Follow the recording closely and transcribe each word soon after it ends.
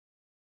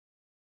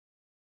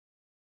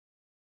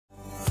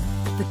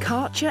The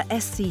Karcher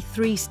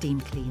SC3 steam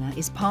cleaner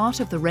is part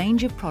of the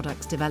range of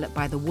products developed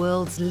by the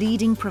world's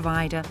leading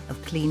provider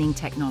of cleaning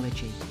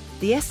technology.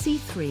 The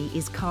SC3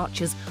 is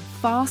Karcher's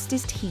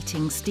fastest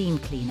heating steam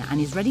cleaner and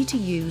is ready to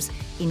use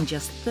in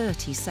just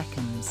 30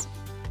 seconds.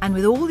 And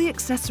with all the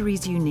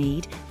accessories you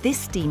need, this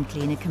steam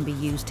cleaner can be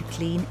used to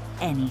clean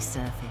any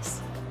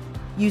surface.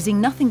 Using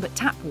nothing but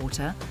tap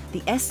water,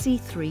 the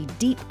SC3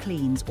 deep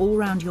cleans all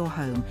round your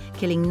home,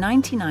 killing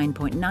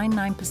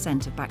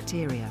 99.99% of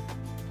bacteria.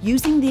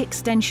 Using the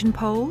extension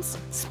poles,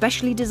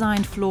 specially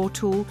designed floor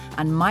tool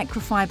and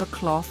microfiber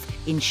cloth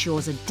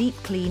ensures a deep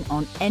clean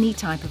on any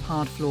type of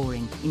hard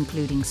flooring,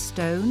 including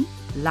stone,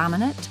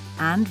 laminate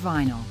and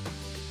vinyl.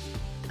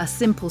 A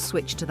simple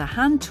switch to the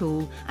hand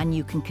tool and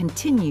you can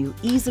continue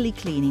easily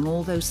cleaning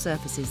all those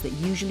surfaces that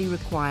usually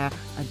require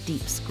a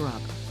deep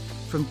scrub.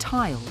 From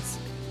tiles,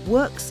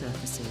 work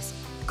surfaces,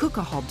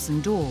 cooker hobs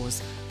and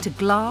doors, to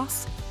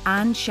glass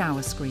and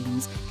shower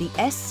screens, the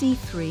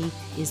SC3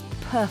 is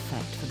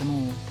perfect for them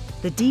all.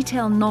 The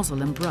detail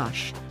nozzle and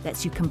brush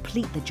lets you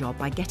complete the job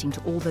by getting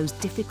to all those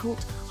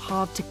difficult,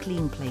 hard to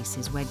clean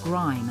places where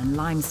grime and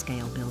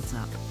limescale builds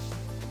up.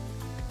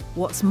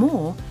 What's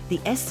more, the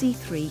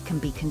SC3 can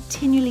be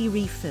continually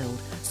refilled,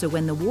 so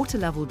when the water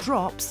level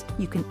drops,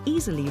 you can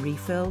easily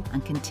refill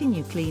and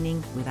continue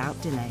cleaning without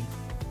delay.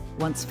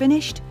 Once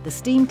finished, the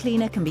steam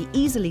cleaner can be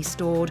easily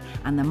stored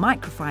and the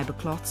microfiber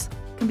cloths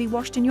can be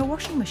washed in your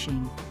washing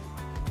machine.